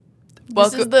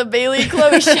This is the Bailey and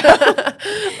Chloe Show.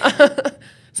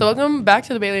 So welcome back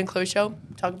to the Bailey and Chloe Show.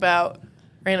 Talk about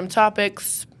random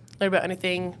topics, learn about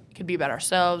anything. It could be about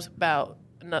ourselves, about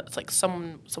it's like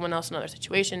someone else, another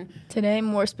situation. Today,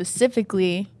 more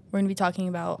specifically, we're going to be talking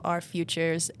about our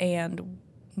futures and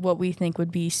what we think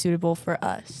would be suitable for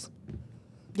us.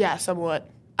 Yeah, somewhat.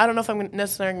 I don't know if I'm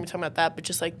necessarily going to be talking about that, but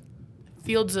just like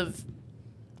fields of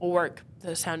work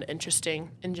that sound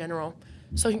interesting in general.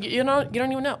 So you don't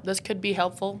even know. This could be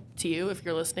helpful to you if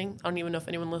you're listening. I don't even know if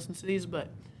anyone listens to these, but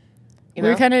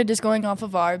we're kind of just going off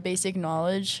of our basic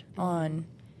knowledge on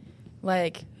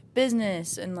like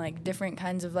business and like different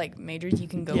kinds of like majors you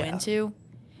can go into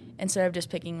instead of just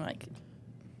picking like.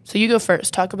 So you go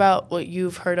first. Talk about what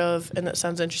you've heard of and that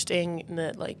sounds interesting and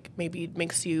that like maybe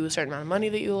makes you a certain amount of money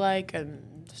that you like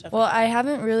and stuff. Well, I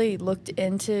haven't really looked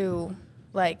into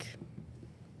like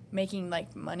making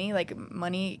like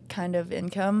money kind of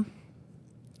income.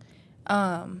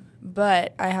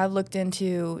 But I have looked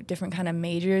into different kind of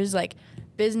majors like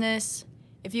business.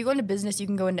 If you go into business, you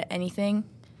can go into anything.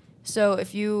 So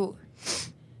if you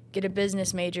get a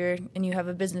business major and you have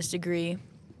a business degree,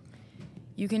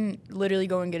 you can literally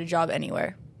go and get a job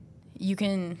anywhere. You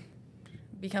can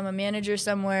become a manager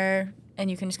somewhere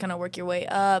and you can just kind of work your way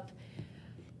up.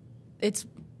 It's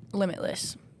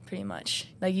limitless. Pretty much.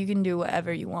 Like, you can do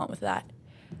whatever you want with that.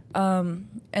 And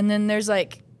then there's,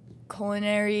 like,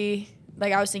 culinary.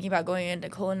 Like, I was thinking about going into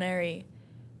culinary.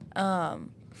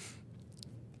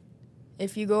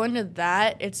 If you go into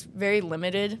that, it's very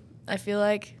limited, I feel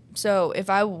like. So if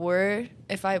I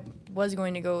was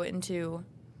going to go into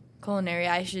culinary,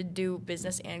 I should do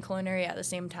business and culinary at the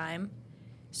same time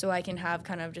so I can have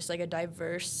kind of just, like, a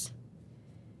diverse,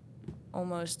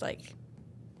 almost, like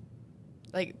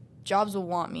jobs will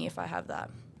want me if I have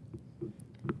that.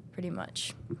 Pretty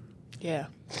much. Yeah.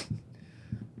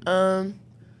 I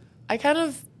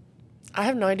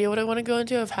have no idea what I want to go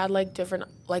into. I've had lots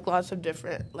of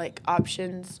different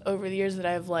options over the years that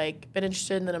I've been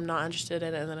interested in, that I'm not interested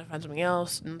in, and then I find something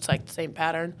else, and it's the same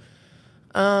pattern.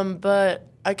 But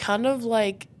I kind of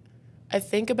I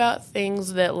think about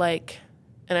things that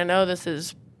and I know this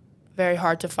is very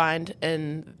hard to find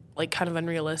and kind of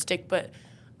unrealistic, but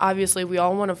obviously, we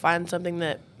all want to find something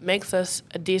that makes us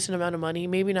a decent amount of money.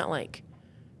 Maybe not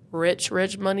rich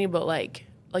money, but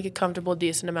a comfortable,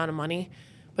 decent amount of money.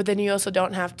 But then you also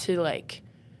don't have to it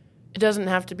doesn't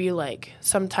have to be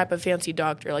some type of fancy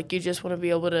doctor. You just want to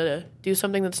be able to do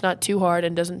something that's not too hard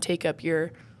and doesn't take up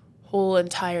your whole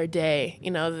entire day.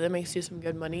 That makes you some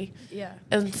good money. Yeah.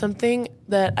 And something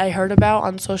that I heard about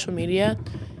on social media,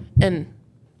 and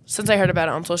since I heard about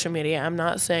it on social media, I'm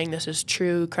not saying this is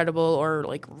true, credible, or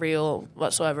real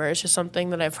whatsoever. It's just something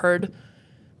that I've heard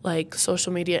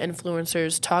social media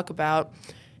influencers talk about,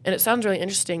 and it sounds really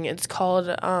interesting. It's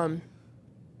called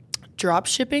drop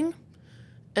shipping,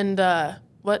 and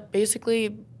what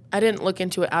basically, I didn't look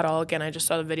into it at all. Again, I just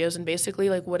saw the videos, and basically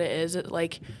what it is,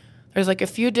 there's a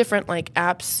few different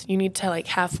apps you need to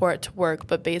have for it to work,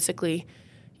 but basically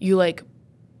you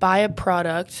buy a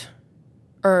product,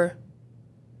 or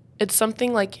it's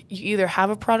something you either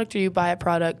have a product or you buy a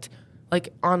product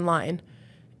online,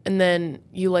 and then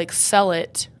you sell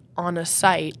it on a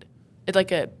site. It's I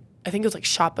think it's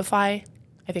Shopify.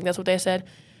 I think that's what they said.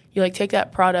 You take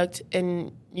that product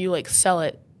and you sell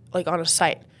it on a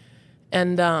site,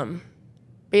 and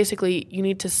basically you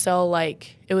need to sell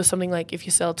it was something if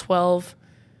you sell 12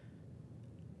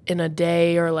 in a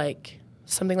day or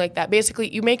something like that.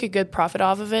 Basically, you make a good profit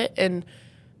off of it, and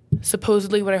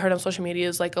supposedly what I heard on social media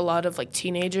is a lot of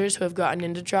teenagers who have gotten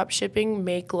into drop shipping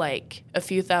make a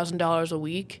few $1,000s a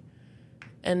week,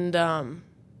 and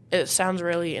it sounds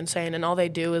really insane. And all they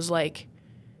do is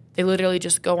they literally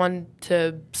just go on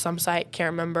to some site,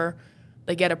 can't remember,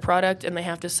 they get a product and they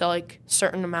have to sell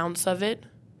certain amounts of it,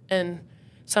 and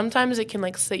sometimes it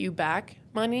can set you back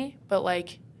money, but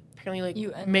apparently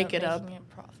you end make up it up. making a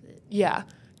profit. Yeah.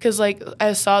 Because,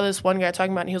 I saw this one guy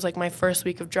talking about it, and he was my first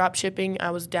week of drop shipping, I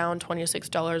was down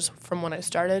 $26 from when I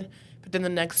started. But then the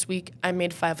next week, I made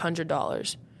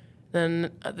 $500. Then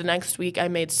the next week, I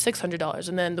made $600.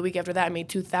 And then the week after that, I made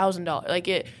 $2,000.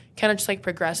 It kind of just,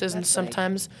 progresses. That's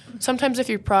and sometimes if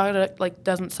your product,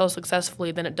 doesn't sell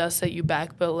successfully, then it does set you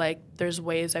back. But, there's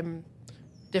ways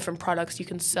different products you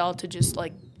can sell to just,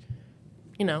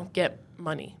 get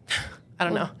money. I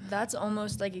don't know. That's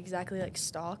almost, exactly like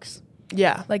stocks.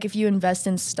 Yeah. If you invest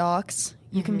in stocks,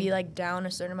 you can be, down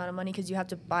a certain amount of money because you have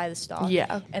to buy the stock.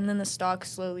 Yeah. And then the stock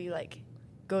slowly,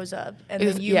 goes up, and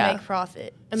then you make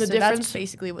profit. And the so difference, that's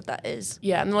basically what that is.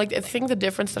 Yeah, and like I think the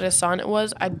difference that I saw in it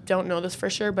was, I don't know this for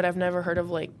sure, but I've never heard of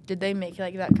like. Did they make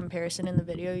like that comparison in the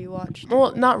video you watched?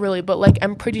 Well, not really, but like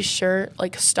I'm pretty sure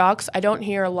like stocks. I don't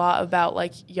hear a lot about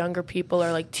like younger people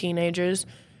or like teenagers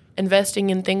investing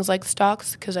in things like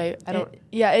stocks because I don't.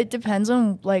 It depends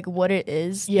on like what it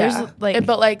is. Yeah,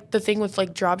 but like the thing with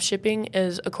like drop shipping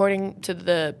is, according to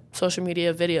the social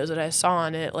media videos that I saw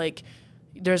on it, like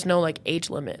there's no like age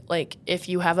limit. Like if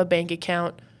you have a bank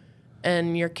account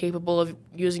and you're capable of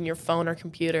using your phone or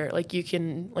computer, like you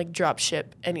can like drop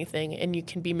ship anything, and you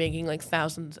can be making like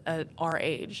thousands at our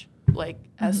age, like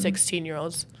as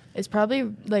 16-year-olds. It's probably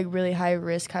like really high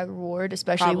risk, high reward,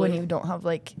 especially when you don't have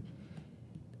like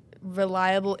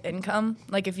reliable income.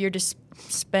 Like if you're just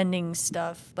spending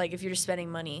stuff, like if you're just spending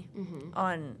money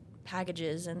on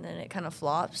packages and then it kind of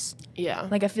flops. Yeah.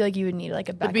 Like I feel like you would need like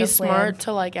a backup plan. It'd be smart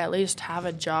to like at least have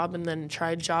a job and then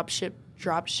try drop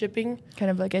shipping. Kind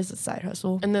of like as a side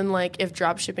hustle. And then like if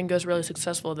drop shipping goes really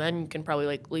successful, then you can probably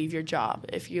like leave your job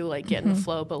if you like get in the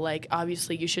flow. But like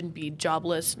obviously you shouldn't be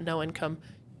jobless, no income,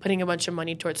 putting a bunch of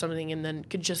money towards something and then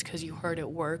just because you heard it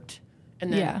worked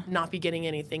and then not be getting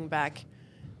anything back.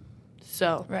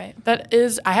 So that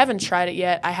is, I haven't tried it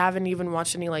yet. I haven't even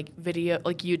watched any like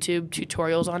YouTube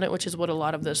tutorials on it, which is what a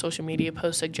lot of the social media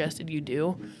posts suggested you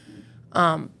do.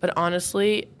 But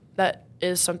honestly, that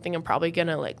is something I'm probably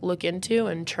gonna like look into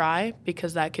and try,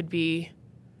 because that could be,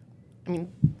 I mean,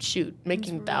 shoot,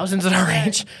 making thousands at our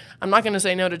age. I'm not gonna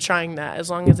say no to trying that, as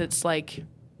long as it's like.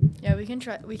 Yeah, we can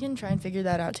try and figure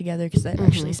that out together, because that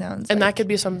actually sounds. And that could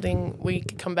be something we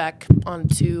could come back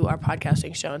onto our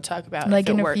podcasting show and talk about. Like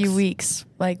if it in works. a few weeks,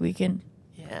 like we can.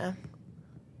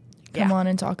 Come on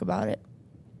and talk about it.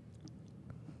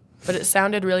 But it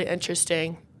sounded really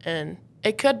interesting, and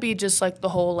it could be just like the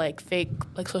whole like fake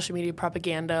like social media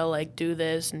propaganda, like do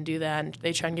this and do that, and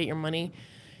they try and get your money,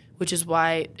 which is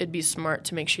why it'd be smart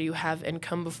to make sure you have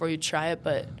income before you try it.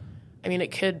 But I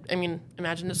mean,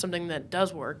 imagine it's something that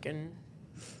does work, and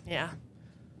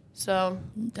So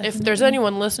Definitely. If there's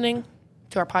anyone listening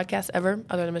to our podcast ever,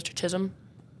 other than Mr. Chisholm,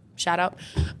 shout out.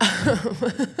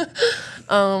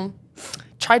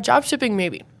 Try job shipping,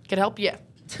 maybe. Could help you.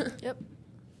 Yep.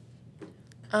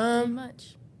 Pretty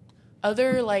much.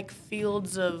 Other like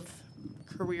fields of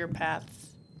career paths.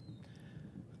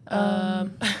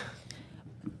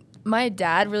 My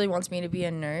dad really wants me to be a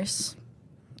nurse.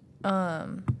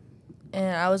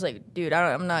 And I was like, dude,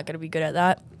 I'm not gonna be good at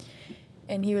that.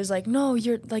 And he was like, no,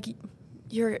 you're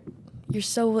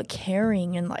so like,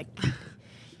 caring, and like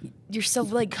you're so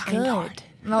like good.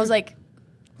 And I was like,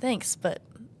 thanks, but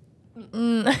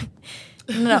no.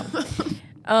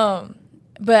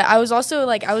 But I was also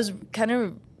like, I was kind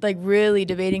of like really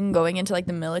debating going into like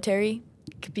the military,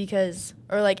 because,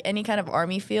 or like any kind of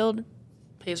army field.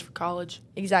 Pays for college.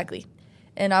 Exactly.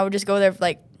 And I would just go there for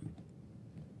like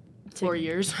 4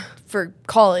 years for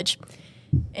college,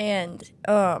 and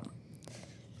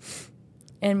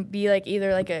be like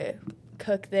either like a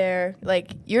cook there.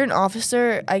 Like you're an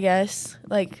officer, I guess.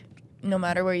 Like no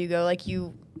matter where you go, like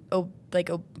you obey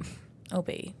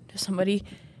to somebody,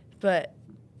 but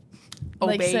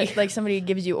obey. like somebody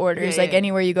gives you orders. Like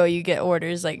anywhere you go, you get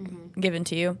orders like given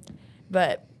to you.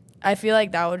 But I feel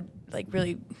like that would like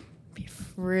really be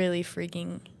really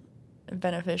freaking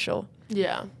beneficial.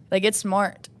 Yeah. Like it's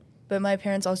smart. But my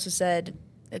parents also said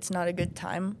it's not a good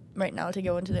time right now to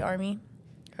go into the army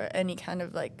or any kind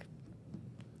of like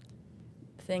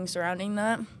thing surrounding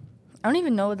that. I don't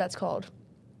even know what that's called.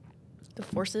 The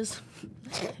forces?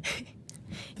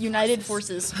 United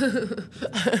Forces.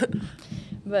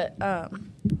 But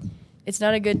it's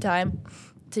not a good time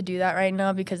to do that right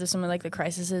now because of some of like the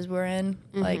crises we're in.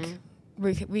 Like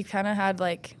we kind of had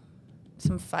like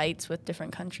some fights with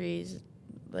different countries.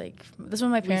 Like this is what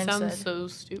my parents said. We sound so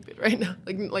stupid right now.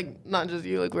 Like not just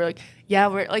you. Like we're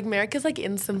like America's like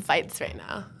in some fights right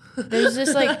now. There's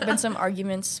just like been some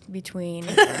arguments between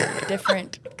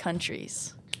different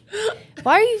countries.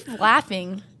 Why are you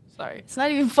laughing? Sorry, it's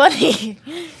not even funny.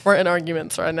 We're in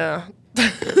arguments right now.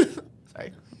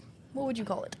 Sorry. What would you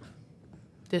call it?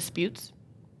 Disputes.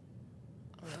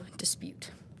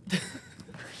 Dispute.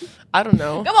 I don't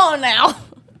know. Come on now.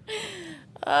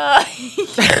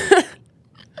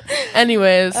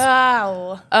 Anyways,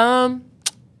 ow.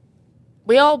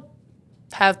 We all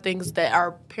have things that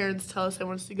our parents tell us they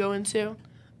want us to go into,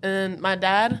 and my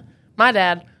dad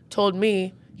told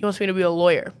me he wants me to be a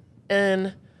lawyer,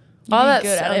 and all that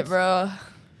good at it, bro.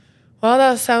 Well,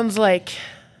 that sounds like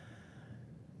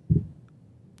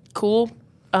cool.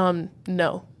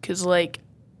 No, because like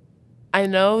I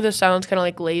know this sounds kind of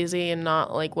like lazy and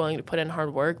not like willing to put in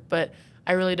hard work, but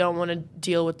I really don't want to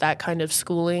deal with that kind of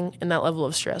schooling and that level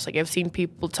of stress. Like I've seen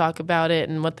people talk about it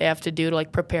and what they have to do to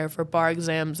like prepare for bar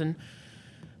exams and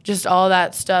just all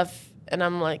that stuff. And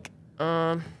I'm like,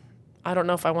 I don't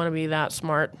know if I want to be that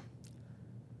smart.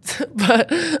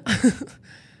 But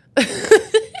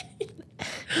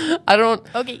I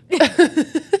don't. Okay.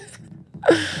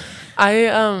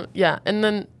 Yeah. And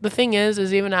then the thing is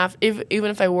even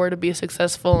if I were to be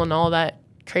successful in all that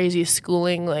crazy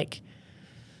schooling, like,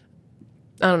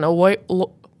 I don't know,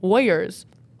 lawyers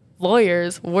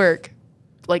work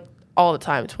like all the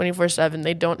time, 24/7.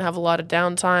 They don't have a lot of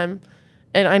downtime.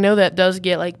 And I know that does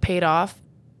get like paid off,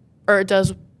 or it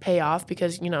does pay off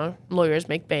because, lawyers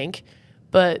make bank.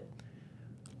 But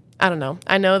I don't know.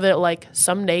 I know that like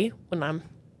someday when I'm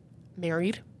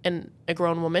married and a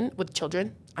grown woman with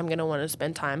children, I'm going to want to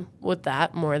spend time with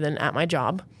that more than at my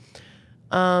job.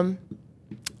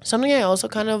 Something I also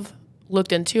kind of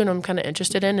looked into and I'm kind of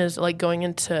interested in is like going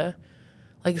into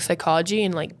like psychology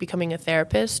and like becoming a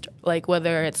therapist, like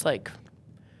whether it's like,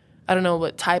 I don't know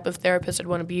what type of therapist I'd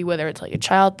want to be, whether it's like a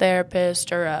child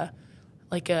therapist or a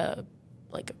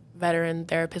veteran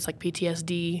therapist like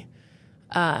PTSD,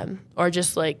 or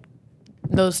just like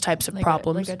those types of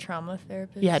problems. Like a trauma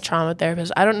therapist? Yeah, trauma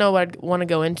therapist. I don't know what I'd want to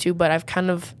go into, but I've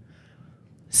kind of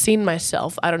seen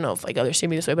myself, I don't know if like others see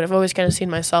me this way, but I've always kind of seen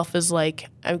myself as like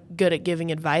I'm good at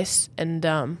giving advice and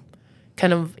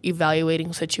kind of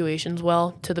evaluating situations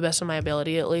well to the best of my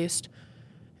ability at least.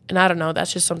 And I don't know,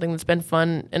 that's just something that's been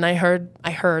fun. And I heard,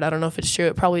 I don't know if it's true,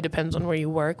 it probably depends on where you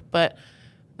work, but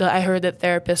I heard that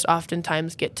therapists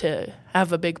oftentimes get to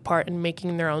have a big part in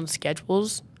making their own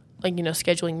schedules, like,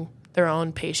 scheduling their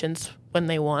own patients when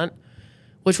they want,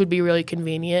 which would be really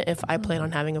convenient if I plan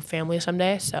on having a family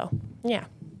someday. So, yeah.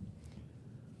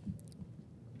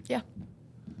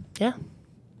 Yeah.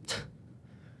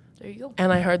 There you go.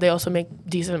 And I heard they also make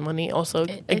decent money. Also,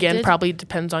 again, probably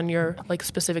depends on your like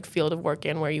specific field of work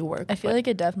and where you work. I feel like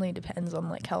it definitely depends on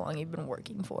like how long you've been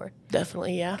working for.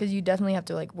 Definitely, yeah. Because you definitely have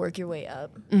to like work your way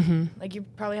up. Mm-hmm. Like you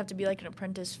probably have to be like an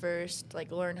apprentice first,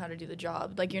 like learn how to do the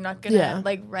job. Like you're not gonna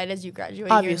like right as you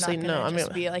graduate. Obviously, you're not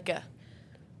gonna be like a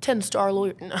 10-star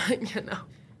lawyer. No,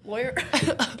 lawyer,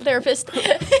 therapist,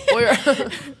 lawyer.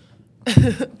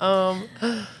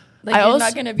 Like you're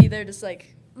not gonna be there just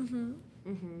like.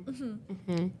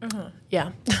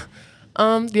 Yeah.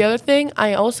 The other thing,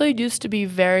 I also used to be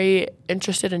very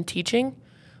interested in teaching,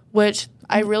 which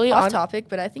I really off topic,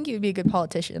 but I think you would be a good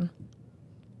politician.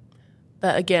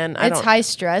 That again, it's high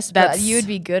stress, but you would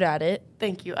be good at it.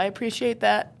 Thank you. I appreciate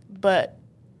that, but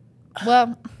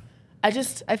well, I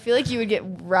feel like you would get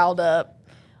riled up.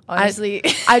 Honestly,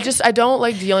 I don't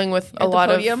like dealing with a lot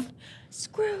of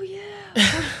screw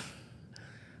yeah.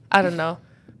 I don't know.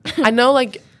 I know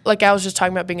like I was just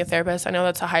talking about being a therapist. I know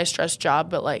that's a high stress job,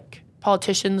 but like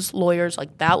politicians, lawyers,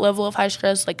 like that level of high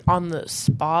stress, like on the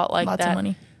spot, like lots of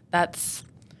money. That's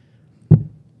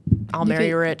I'll marry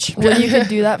you rich. Well, you could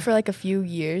do that for like a few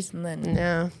years and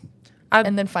then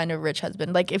and then find a rich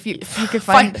husband. Like if you could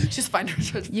find a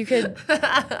rich husband. You could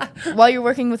while you're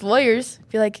working with lawyers,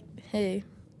 be like, hey,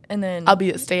 and then I'll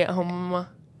be a stay-at-home mama.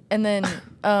 And then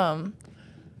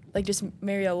like just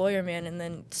marry a lawyer man and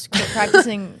then quit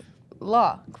practicing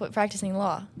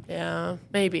law. Yeah,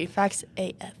 maybe. Facts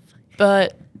AF.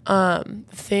 But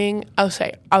thing I was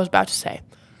about to say,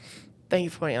 thank you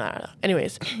for pointing that out.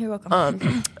 Anyways. You're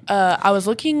welcome. I was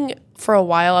looking for a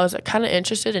while. I was kind of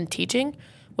interested in teaching,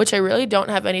 which I really don't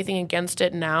have anything against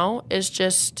it now. It's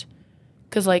just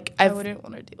because like I wouldn't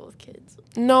want to deal with kids.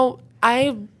 No,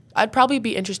 I'd probably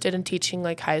be interested in teaching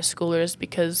like high schoolers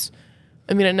because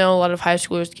I mean I know a lot of high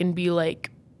schoolers can be like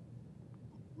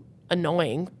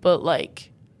annoying, but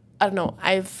like I don't know,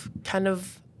 I've kind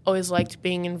of always liked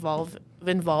being involved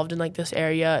in like this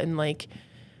area, and like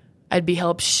I'd be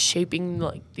help shaping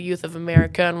like the youth of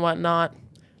America and whatnot.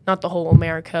 Not the whole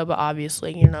America, but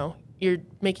obviously, you're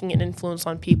making an influence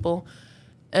on people.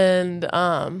 And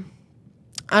I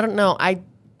don't know, I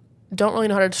don't really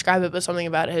know how to describe it, but something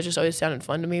about it has just always sounded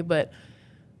fun to me. But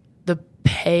the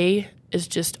pay is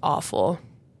just awful.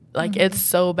 Like it's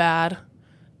so bad.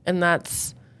 And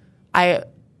I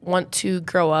want to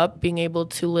grow up being able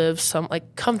to live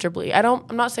comfortably. I'm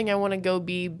not saying I want to go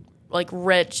be like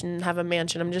rich and have a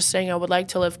mansion. I'm just saying I would like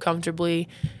to live comfortably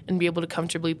and be able to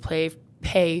comfortably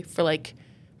pay for like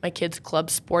my kids' club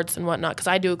sports and whatnot. Because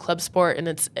I do a club sport and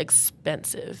it's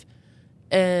expensive.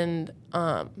 And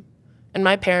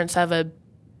my parents have a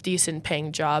decent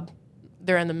paying job.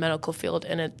 They're in the medical field,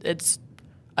 and it's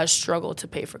a struggle to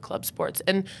pay for club sports.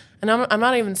 And I'm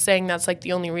not even saying that's like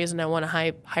the only reason I want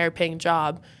a higher paying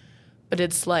job, but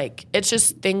it's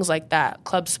just things like that.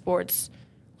 Club sports,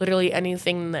 literally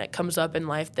anything that comes up in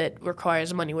life that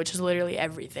requires money, which is literally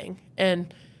everything.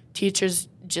 And teachers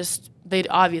they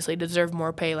obviously deserve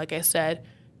more pay. Like I said,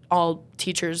 all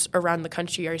teachers around the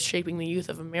country are shaping the youth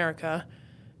of America,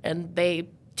 and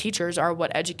teachers are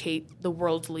what educate the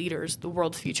world's leaders, the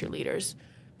world's future leaders.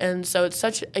 And so it's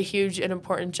such a huge and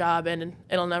important job, and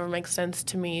it'll never make sense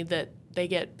to me that they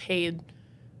get paid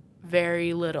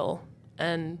very little.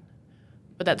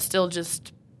 But that's still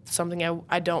just something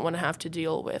I don't want to have to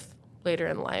deal with later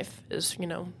in life is,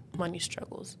 money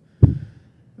struggles.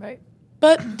 Right.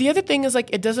 But the other thing is, like,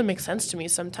 it doesn't make sense to me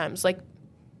sometimes. Like,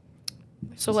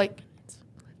 so, like,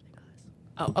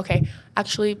 oh, okay.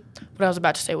 Actually, what I was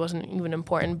about to say wasn't even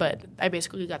important, but I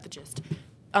basically got the gist.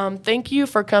 Thank you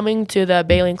for coming to the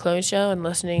Bailey and Chloe show and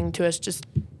listening to us just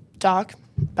talk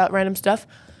about random stuff.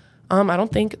 I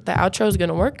don't think the outro is going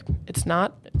to work. It's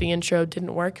not. The intro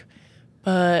didn't work.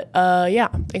 But, yeah,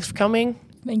 thanks for coming.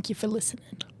 Thank you for listening.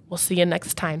 We'll see you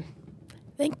next time.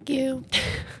 Thank you.